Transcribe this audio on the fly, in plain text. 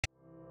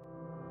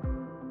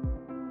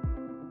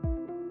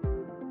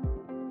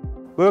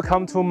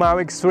Welcome to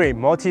Mavic 3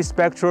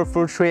 multispectral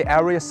full tree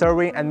area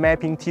surveying and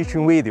mapping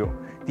teaching video.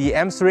 The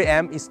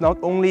M3M is not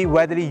only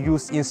widely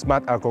used in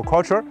smart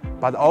agriculture,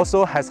 but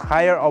also has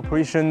higher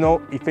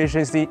operational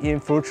efficiency in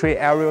full tree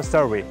area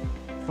survey.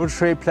 Full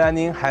tree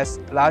planning has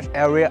large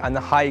area and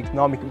high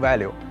economic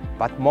value,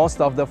 but most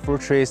of the full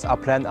trees are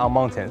planted on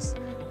mountains.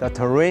 The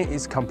terrain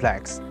is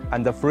complex,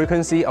 and the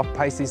frequency of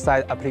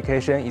pesticide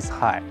application is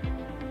high.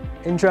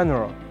 In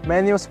general,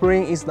 manual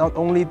spraying is not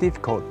only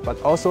difficult, but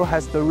also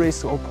has the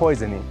risk of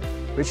poisoning,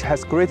 which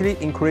has greatly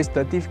increased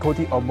the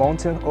difficulty of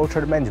mountain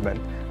orchard management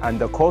and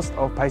the cost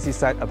of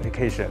pesticide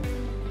application.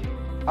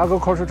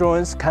 Agricultural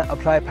drones can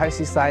apply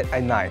pesticide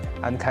at night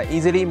and can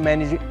easily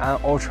manage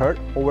an orchard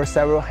over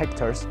several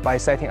hectares by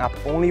setting up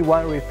only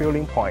one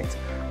refueling point,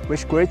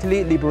 which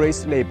greatly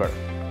liberates labor.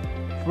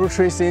 Full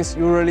tree scenes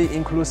usually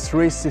include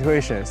three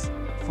situations.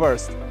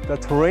 First, the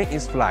terrain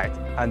is flat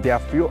and there are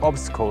few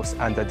obstacles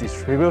and the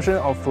distribution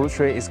of fruit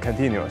tree is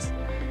continuous.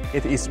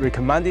 It is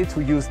recommended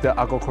to use the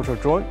agricultural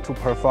drone to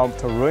perform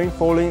terrain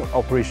following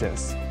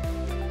operations.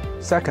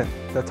 Second,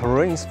 the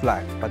terrain is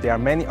flat, but there are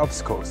many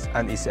obstacles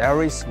and its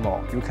area is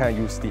small. You can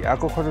use the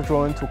agricultural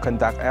drone to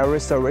conduct area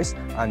surveys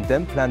and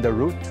then plan the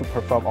route to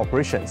perform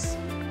operations.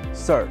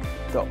 Third,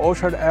 the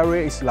orchard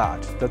area is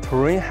large, the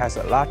terrain has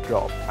a large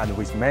drop and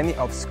with many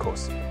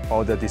obstacles,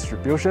 or the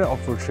distribution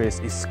of fruit trees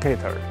is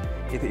scattered.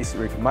 It is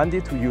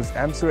recommended to use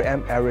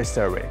M3M area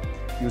survey.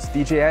 Use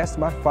DJI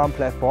Smart Farm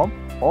platform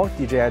or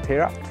DJI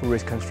Terra to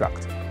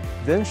reconstruct.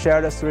 Then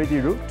share the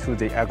 3D route to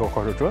the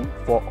agricultural drone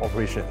for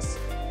operations.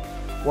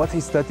 What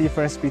is the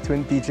difference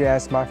between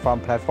DJI Smart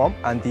Farm platform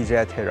and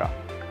DJI Terra?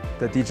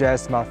 The DJI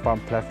Smart Farm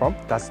platform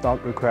does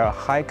not require a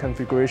high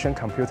configuration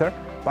computer,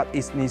 but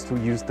it needs to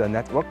use the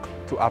network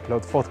to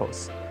upload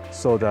photos,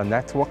 so the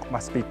network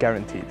must be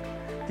guaranteed.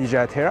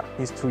 DJI Terra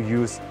needs to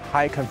use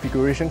high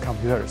configuration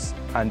computers,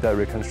 and the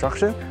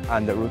reconstruction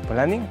and the route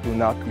planning do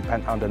not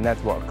depend on the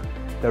network.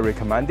 The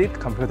recommended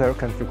computer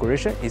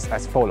configuration is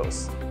as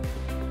follows.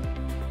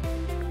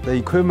 The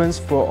equipments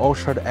for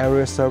orchard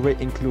area survey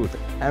include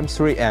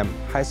M3M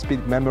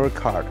high-speed memory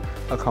card,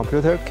 a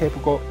computer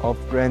capable of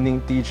running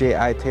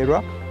DJI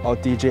Terra or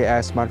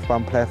DJI Smart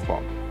Farm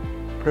platform.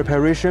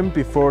 Preparation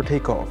before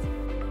takeoff.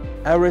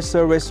 Area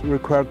surveys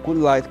require good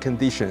light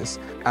conditions,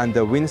 and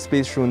the wind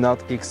speed should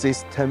not exceed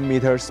 10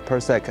 meters per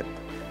second.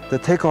 The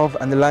takeoff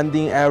and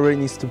landing area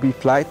needs to be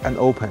flat and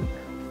open,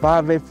 far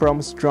away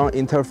from strong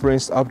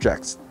interference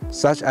objects,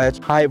 such as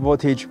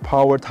high-voltage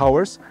power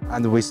towers,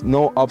 and with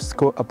no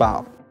obstacle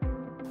above.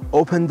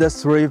 Open the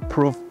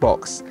threat-proof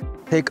box.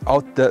 Take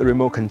out the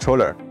remote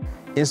controller.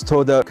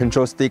 Install the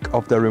control stick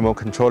of the remote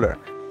controller,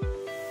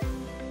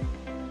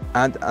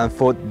 and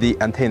unfold the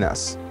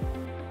antennas.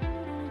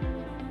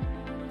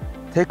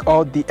 Take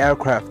out the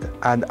aircraft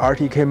and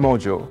RTK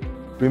module,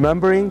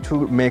 remembering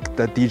to make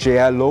the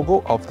DJI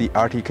logo of the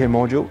RTK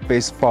module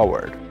face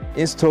forward.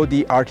 Install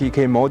the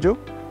RTK module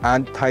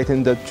and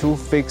tighten the two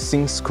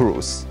fixing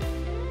screws.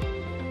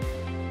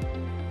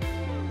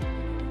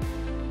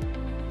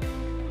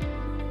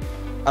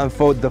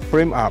 Unfold the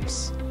frame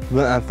arms.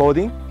 When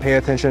unfolding, pay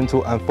attention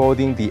to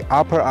unfolding the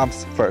upper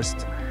arms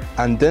first,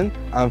 and then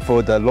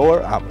unfold the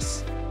lower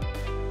arms.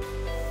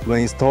 When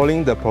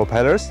installing the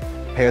propellers,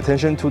 pay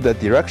attention to the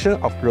direction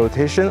of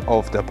rotation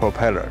of the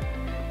propeller.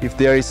 If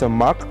there is a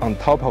mark on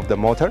top of the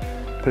motor,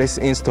 please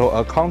install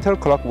a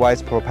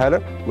counterclockwise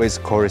propeller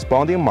with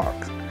corresponding mark.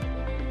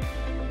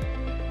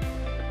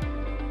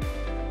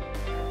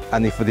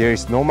 And if there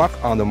is no mark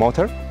on the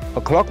motor,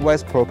 a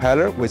clockwise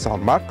propeller with a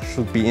mark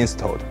should be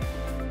installed.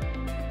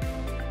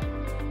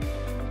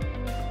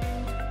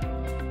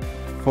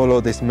 Follow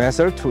this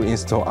method to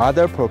install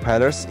other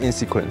propellers in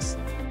sequence.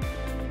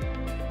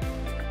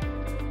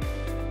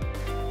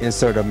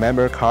 Insert a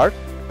memory card.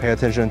 Pay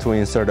attention to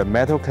insert the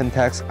metal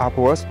contacts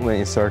upwards when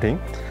inserting.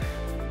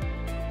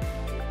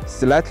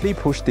 Slightly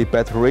push the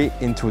battery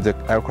into the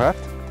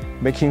aircraft,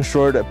 making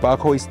sure the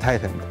buckle is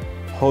tightened.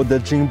 Hold the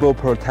gimbal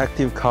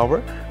protective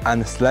cover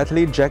and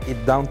slightly jack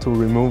it down to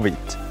remove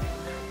it.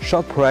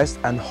 Short press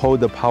and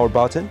hold the power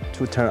button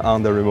to turn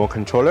on the remote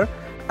controller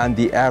and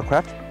the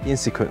aircraft in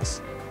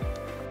sequence.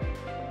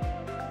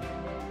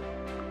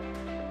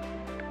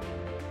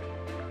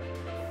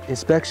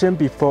 Inspection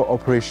before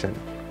operation.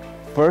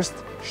 First,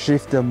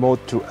 shift the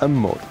mode to N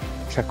mode.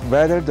 Check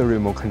whether the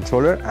remote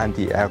controller and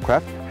the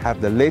aircraft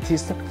have the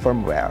latest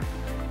firmware.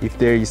 If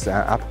there is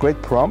an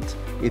upgrade prompt,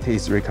 it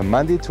is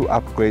recommended to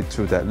upgrade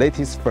to the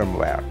latest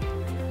firmware.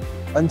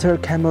 Enter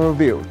camera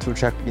view to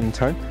check in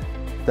turn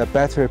the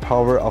battery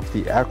power of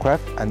the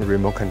aircraft and the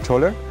remote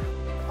controller,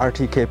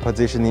 RTK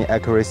positioning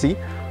accuracy,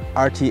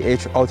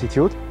 RTH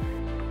altitude.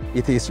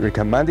 It is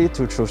recommended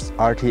to choose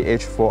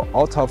RTH for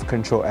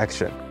out-of-control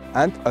action,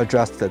 and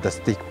adjust the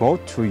stick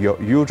mode to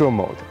your usual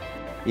mode.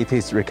 It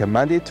is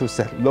recommended to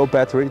set low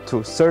battery to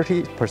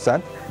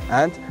 30%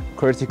 and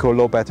critical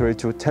low battery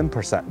to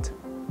 10%.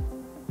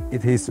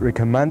 It is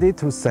recommended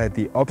to set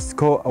the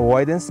obstacle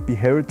avoidance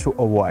behavior to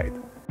avoid.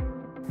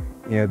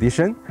 In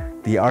addition,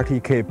 The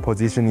RTK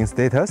positioning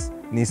status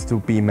needs to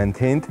be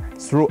maintained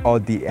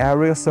throughout the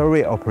aerial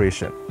survey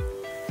operation.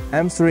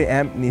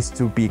 M3M needs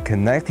to be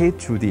connected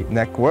to the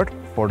network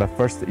for the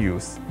first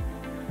use.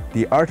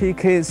 The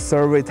RTK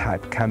survey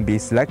type can be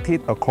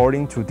selected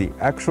according to the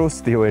actual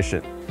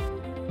situation.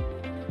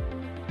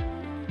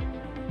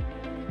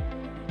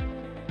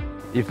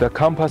 If the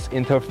compass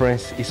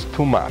interference is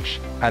too much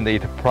and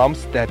it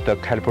prompts that the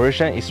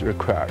calibration is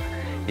required,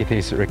 it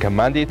is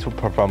recommended to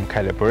perform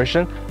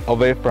calibration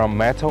away from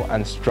metal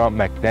and strong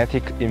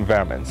magnetic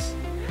environments.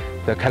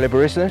 The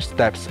calibration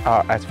steps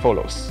are as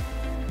follows.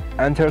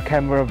 Enter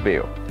camera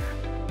view.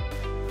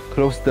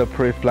 Close the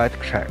pre-flight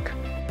track.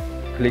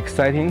 Click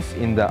Settings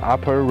in the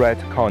upper right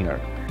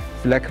corner.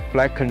 Select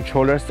Flight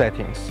Controller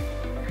Settings.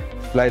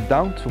 Slide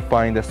down to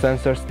find the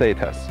sensor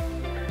status.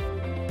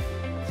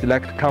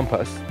 Select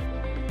Compass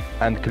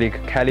and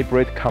click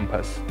Calibrate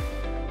Compass.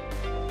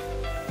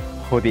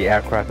 Hold the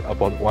aircraft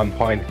about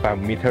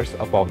 1.5 meters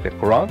above the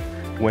ground.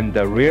 When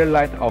the rear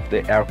light of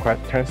the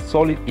aircraft turns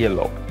solid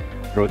yellow,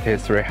 rotate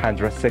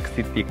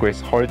 360 degrees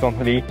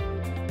horizontally.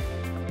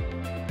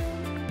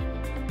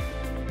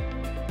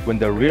 When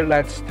the rear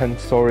lights turn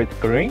solid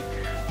green,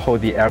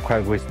 hold the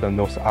aircraft with the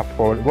nose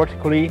upward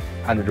vertically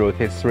and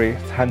rotate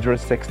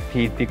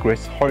 360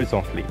 degrees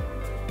horizontally.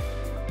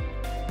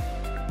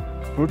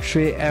 Fruit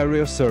tree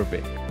aerial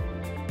survey.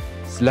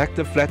 Select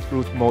the flat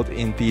route mode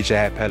in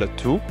DJI Pilot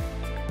 2.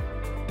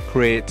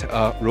 Create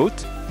a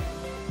route,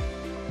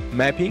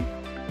 mapping,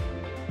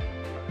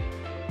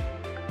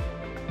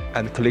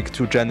 and click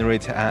to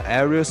generate an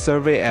aerial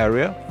survey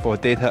area for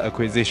data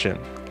acquisition.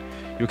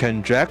 You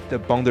can drag the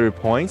boundary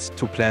points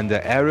to plan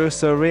the aerial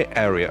survey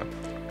area.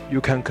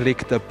 You can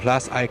click the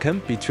plus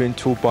icon between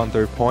two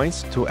boundary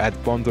points to add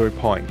boundary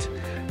point.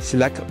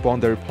 Select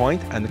boundary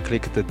point and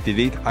click the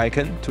delete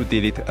icon to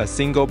delete a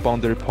single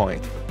boundary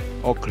point,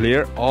 or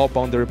clear all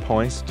boundary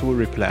points to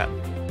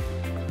replan.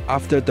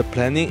 After the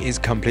planning is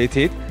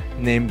completed,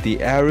 name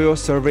the aerial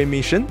survey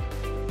mission.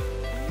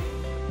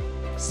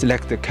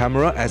 Select the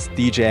camera as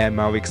DJI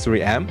Mavic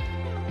 3M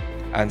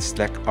and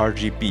select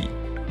RGB.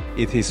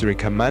 It is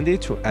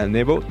recommended to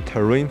enable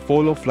terrain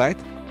follow flight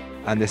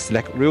and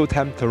select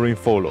real-time terrain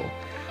follow.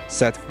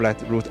 Set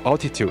flight route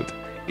altitude.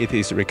 It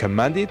is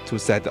recommended to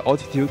set the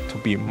altitude to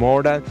be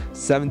more than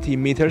 70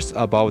 meters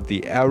above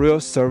the aerial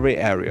survey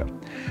area.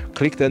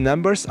 Click the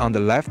numbers on the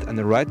left and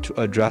right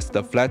to adjust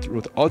the flight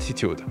route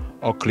altitude,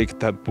 or click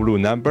the blue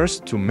numbers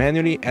to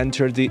manually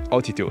enter the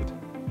altitude.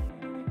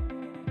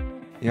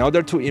 In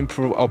order to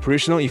improve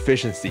operational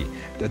efficiency,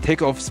 the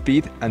takeoff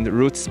speed and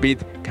route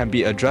speed can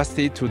be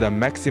adjusted to the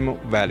maximum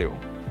value.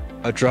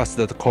 Adjust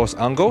the course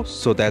angle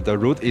so that the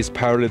route is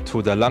parallel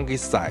to the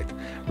longest side,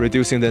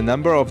 reducing the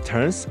number of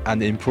turns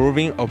and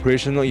improving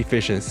operational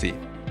efficiency.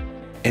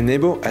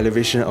 Enable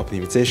elevation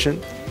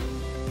optimization.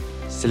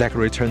 Select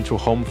Return to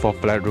Home for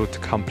flight route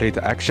complete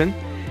action.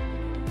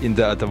 In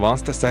the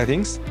advanced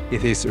settings,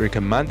 it is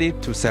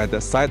recommended to set the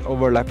side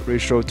overlap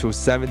ratio to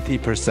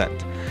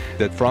 70%,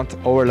 the front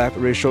overlap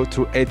ratio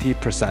to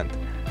 80%,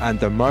 and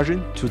the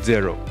margin to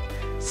 0.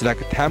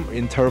 Select Time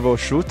Interval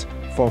Shoot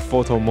for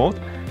photo mode.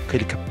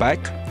 Click Back.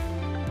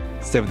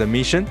 Save the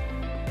mission.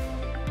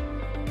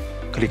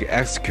 Click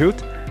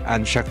Execute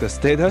and check the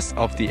status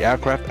of the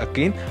aircraft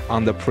again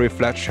on the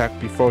pre-flight track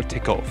before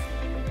takeoff.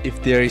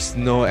 If there is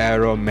no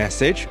error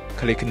message,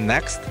 click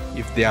Next.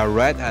 If there are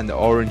red and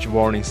orange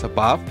warnings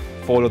above,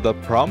 follow the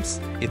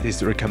prompts. It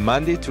is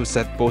recommended to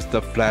set both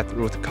the flight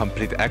route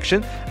complete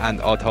action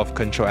and out of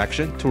control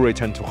action to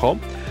return to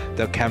home,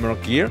 the camera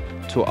gear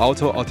to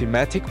auto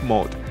automatic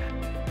mode,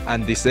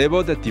 and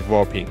disable the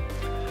developing.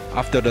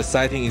 After the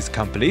sighting is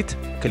complete,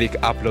 click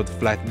Upload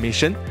Flight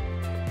Mission.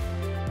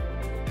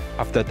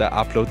 After the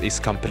upload is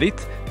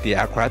complete, the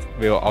aircraft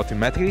will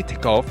automatically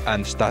take off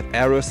and start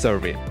aerial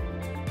survey.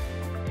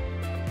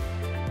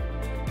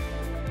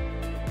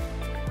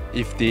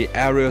 If the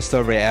aerial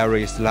survey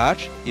area is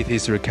large, it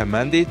is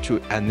recommended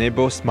to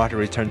enable Smart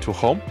Return to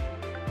Home.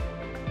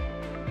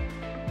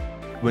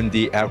 When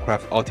the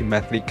aircraft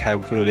automatically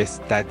calculates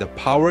that the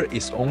power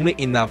is only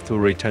enough to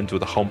return to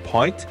the home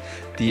point,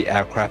 the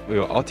aircraft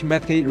will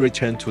automatically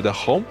return to the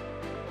home.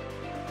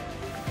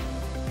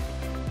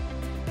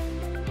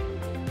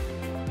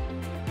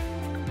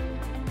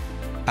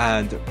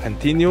 And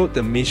continue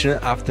the mission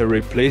after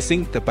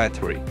replacing the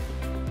battery.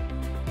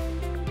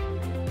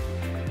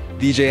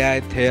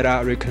 DJI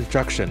Terra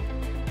reconstruction.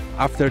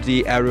 After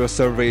the aerial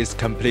survey is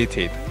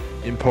completed,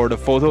 import the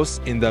photos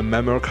in the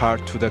memory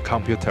card to the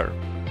computer.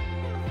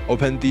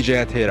 Open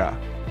DJI Terra.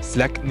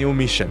 Select New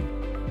Mission.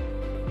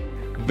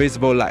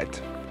 Visible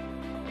light.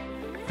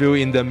 Fill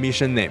in the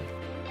mission name.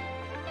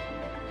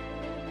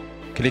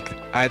 Click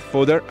Add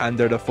folder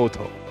under the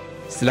photo.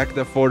 Select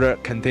the folder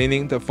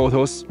containing the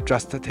photos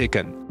just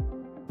taken.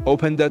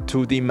 Open the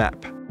 2D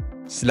map.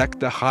 Select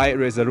the high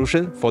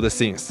resolution for the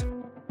scenes.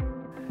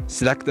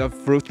 Select the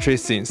fruit tree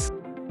scenes.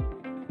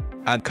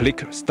 And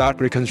click Start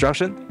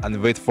Reconstruction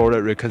and wait for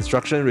the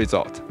reconstruction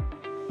result.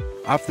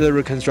 After the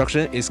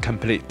reconstruction is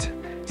complete,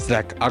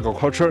 select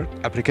Agriculture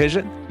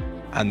Application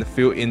and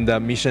fill in the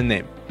mission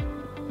name.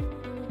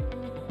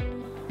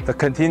 The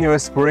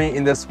continuous spraying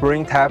in the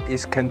spraying tab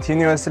is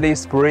continuously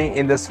spraying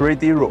in the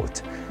 3D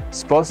route.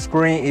 Spot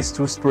spraying is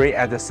to spray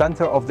at the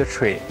center of the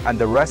tree, and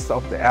the rest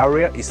of the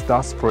area is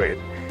not sprayed.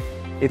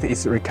 It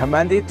is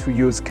recommended to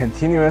use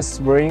continuous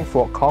spraying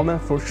for common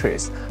fruit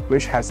trees,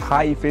 which has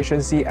high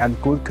efficiency and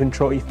good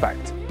control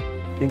effect.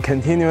 In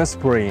continuous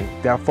spraying,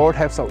 there are 4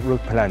 types of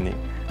root planning: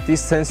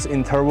 distance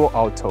interval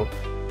auto,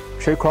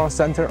 tree crown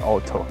center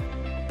auto,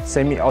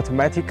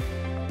 semi-automatic,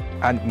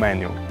 and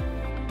manual.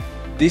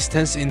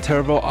 Distance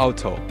interval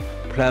auto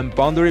plan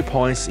boundary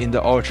points in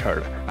the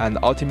orchard and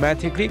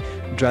automatically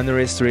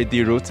generates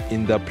 3D routes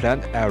in the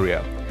plant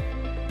area.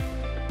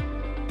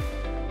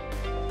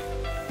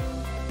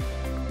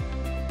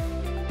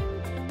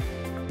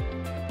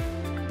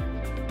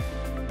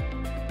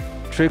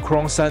 Tree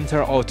crown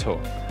center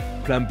auto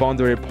plan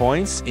boundary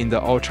points in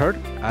the orchard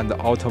and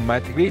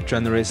automatically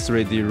generates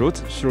 3D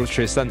routes through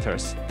tree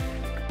centers.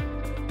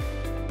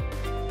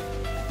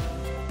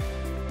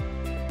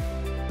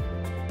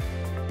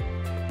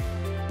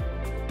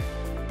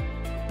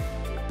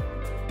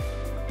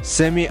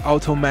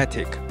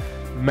 Semi-automatic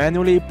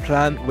manually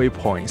plan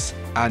waypoints,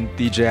 and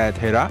DJI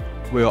Terra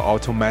will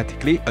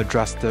automatically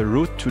adjust the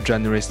route to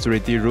generate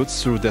 3D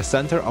routes through the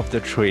center of the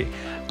tree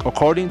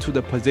according to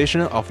the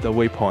position of the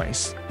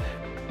waypoints.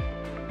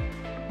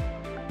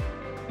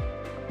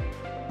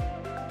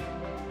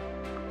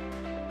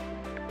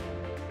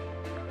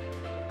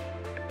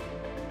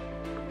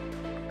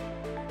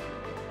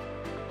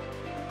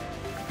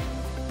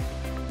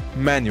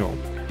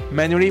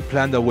 Manually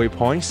plan the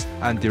waypoints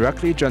and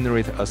directly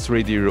generate a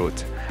 3D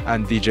route,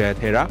 and DJI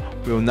Terra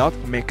will not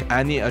make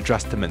any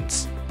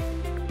adjustments.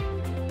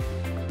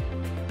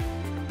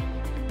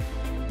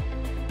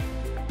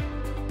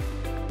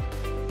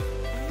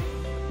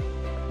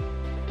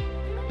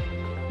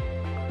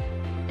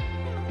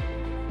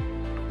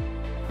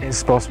 In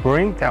spot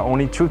spraying, there are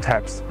only 2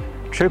 types: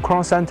 tree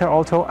crown center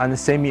auto and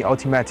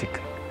semi-automatic,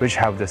 which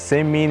have the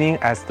same meaning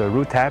as the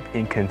root tab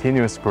in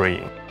continuous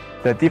spraying.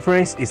 The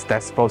difference is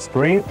that spot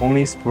spraying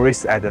only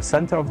sprays at the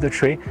center of the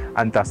tree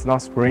and does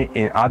not spray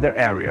in other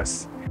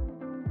areas.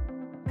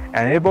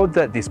 Enable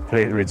the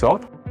display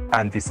result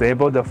and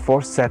disable the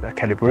force set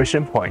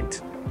calibration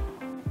point.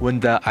 When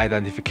the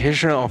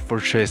identification of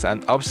fruit trees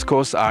and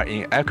obstacles are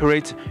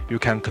inaccurate, you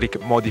can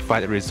click Modify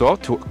the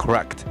result to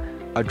correct.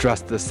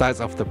 Adjust the size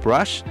of the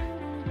brush.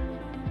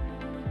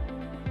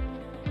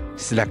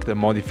 Select the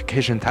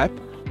modification type.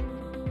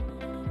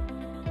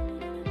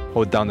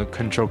 Hold down the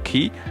Control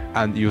key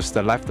and use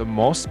the left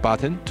mouse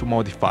button to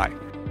modify.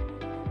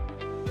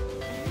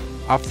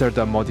 After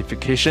the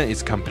modification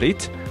is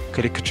complete,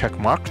 click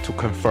checkmark to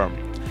confirm.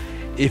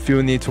 If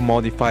you need to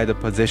modify the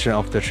position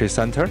of the tree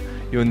center,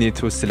 you need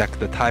to select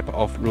the type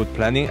of route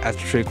planning as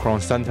tree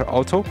crown center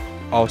auto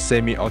or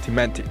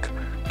semi-automatic.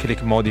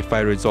 Click Modify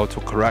result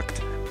to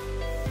correct.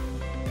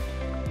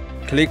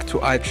 Click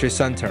to add tree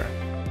center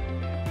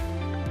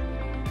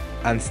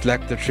and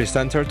select the tree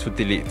center to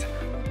delete.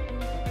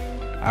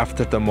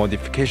 After the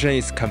modification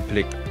is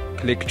complete,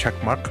 click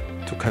checkmark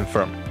to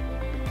confirm.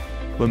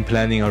 When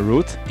planning a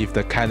route, if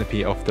the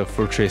canopy of the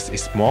fruit trees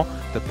is small,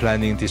 the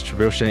planting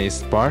distribution is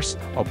sparse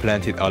or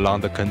planted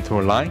along the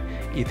contour line,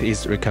 it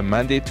is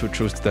recommended to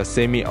choose the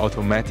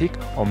semi-automatic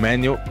or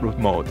manual route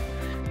mode.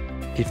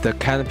 If the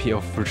canopy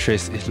of fruit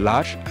trees is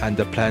large and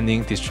the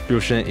planting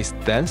distribution is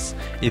dense,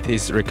 it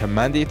is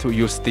recommended to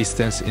use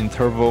distance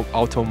interval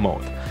auto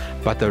mode,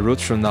 but the route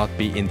should not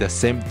be in the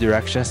same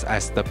directions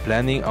as the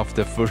planting of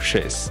the fruit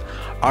trees.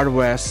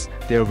 Otherwise,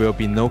 there will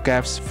be no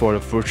gaps for the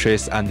fruit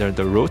trees under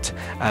the root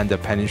and the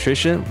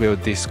penetration will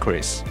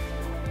decrease.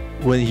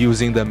 When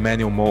using the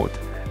manual mode,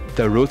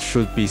 the route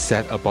should be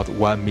set about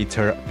 1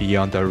 meter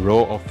beyond the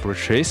row of fruit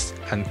trees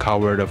and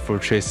cover the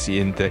fruit trees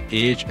in the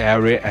edge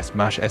area as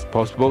much as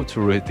possible to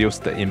reduce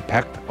the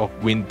impact of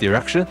wind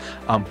direction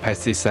on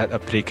pesticide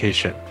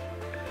application.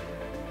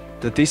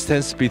 The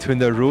distance between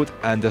the route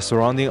and the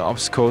surrounding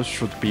obstacles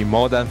should be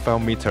more than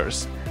 5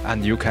 meters,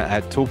 and you can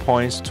add 2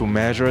 points to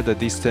measure the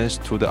distance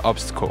to the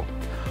obstacle.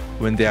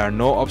 When there are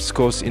no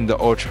obstacles in the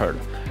orchard,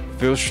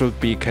 fields should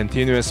be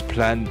continuously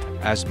planned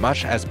as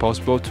much as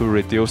possible to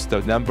reduce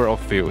the number of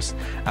fields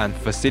and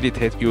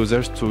facilitate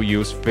users to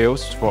use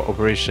fields for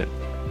operation.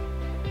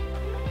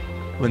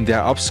 When there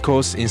are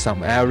obstacles in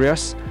some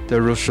areas,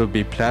 the route should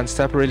be planned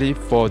separately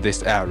for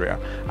this area,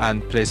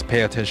 and please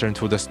pay attention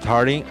to the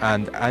starting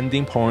and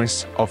ending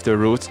points of the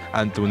route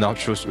and do not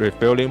choose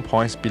refilling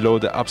points below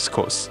the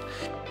obstacles.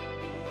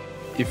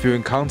 If you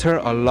encounter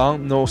a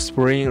long no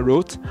spraying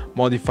route,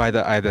 modify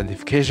the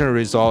identification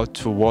result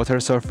to water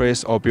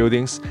surface or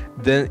buildings,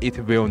 then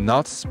it will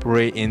not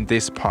spray in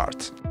this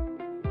part.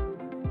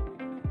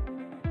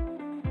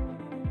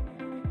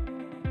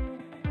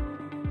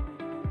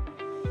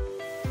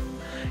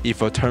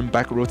 If a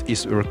turn-back route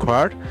is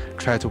required,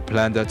 try to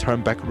plan the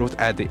turn-back route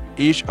at the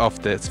edge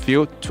of the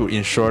field to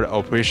ensure the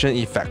operation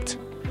effect.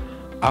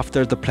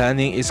 After the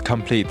planning is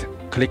complete,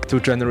 click to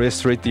generate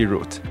 3D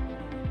route.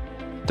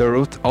 The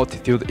route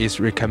altitude is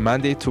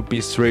recommended to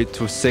be 3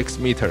 to 6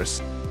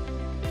 meters.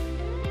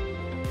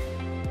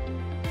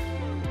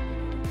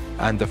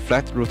 And the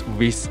flat route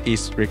width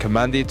is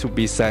recommended to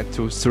be set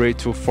to 3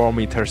 to 4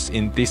 meters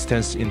in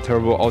distance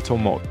interval auto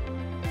mode.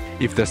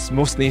 If the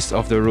smoothness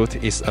of the route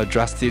is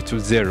adjusted to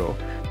 0,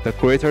 the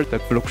greater the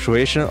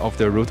fluctuation of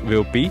the route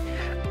will be,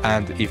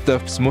 and if the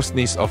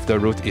smoothness of the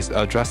route is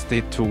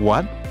adjusted to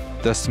 1,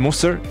 the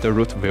smoother the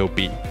route will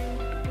be.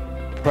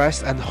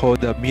 Press and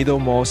hold the middle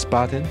mouse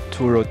button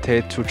to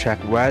rotate to check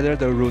whether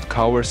the route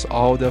covers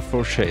all the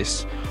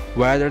fourches,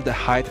 whether the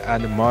height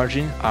and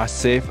margin are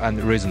safe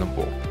and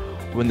reasonable.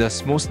 When the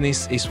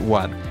smoothness is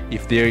 1,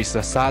 if there is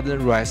a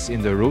sudden rise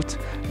in the route,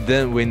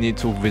 then we need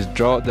to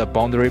withdraw the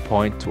boundary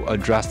point to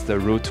adjust the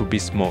route to be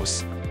smooth.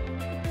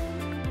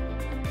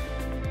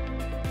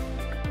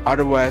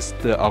 Otherwise,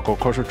 the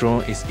agriculture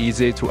drone is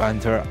easy to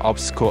enter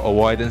obstacle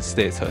avoidance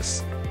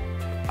status.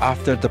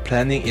 After the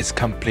planning is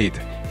complete,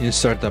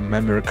 insert the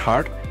memory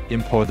card,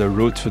 import the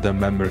route to the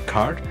memory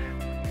card,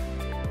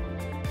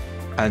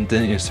 and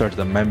then insert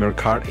the memory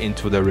card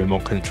into the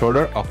remote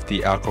controller of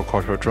the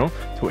agriculture drone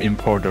to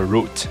import the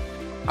route.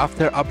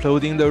 After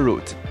uploading the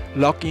route,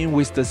 log in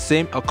with the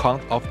same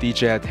account of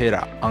DJI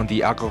Theta on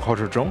the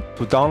agriculture drone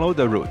to download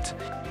the route.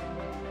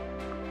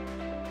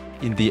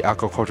 In the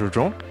agriculture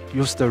drone,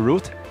 use the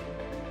route,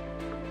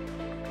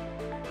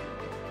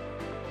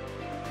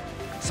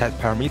 set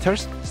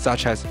parameters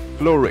such as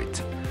flow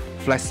rate,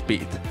 flight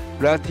speed,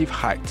 relative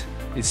height,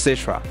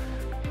 etc.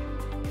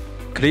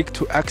 Click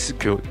to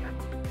execute,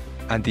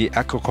 and the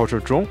agriculture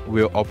drone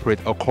will operate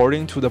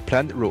according to the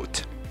planned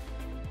route.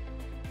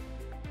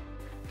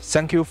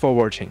 Thank you for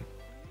watching.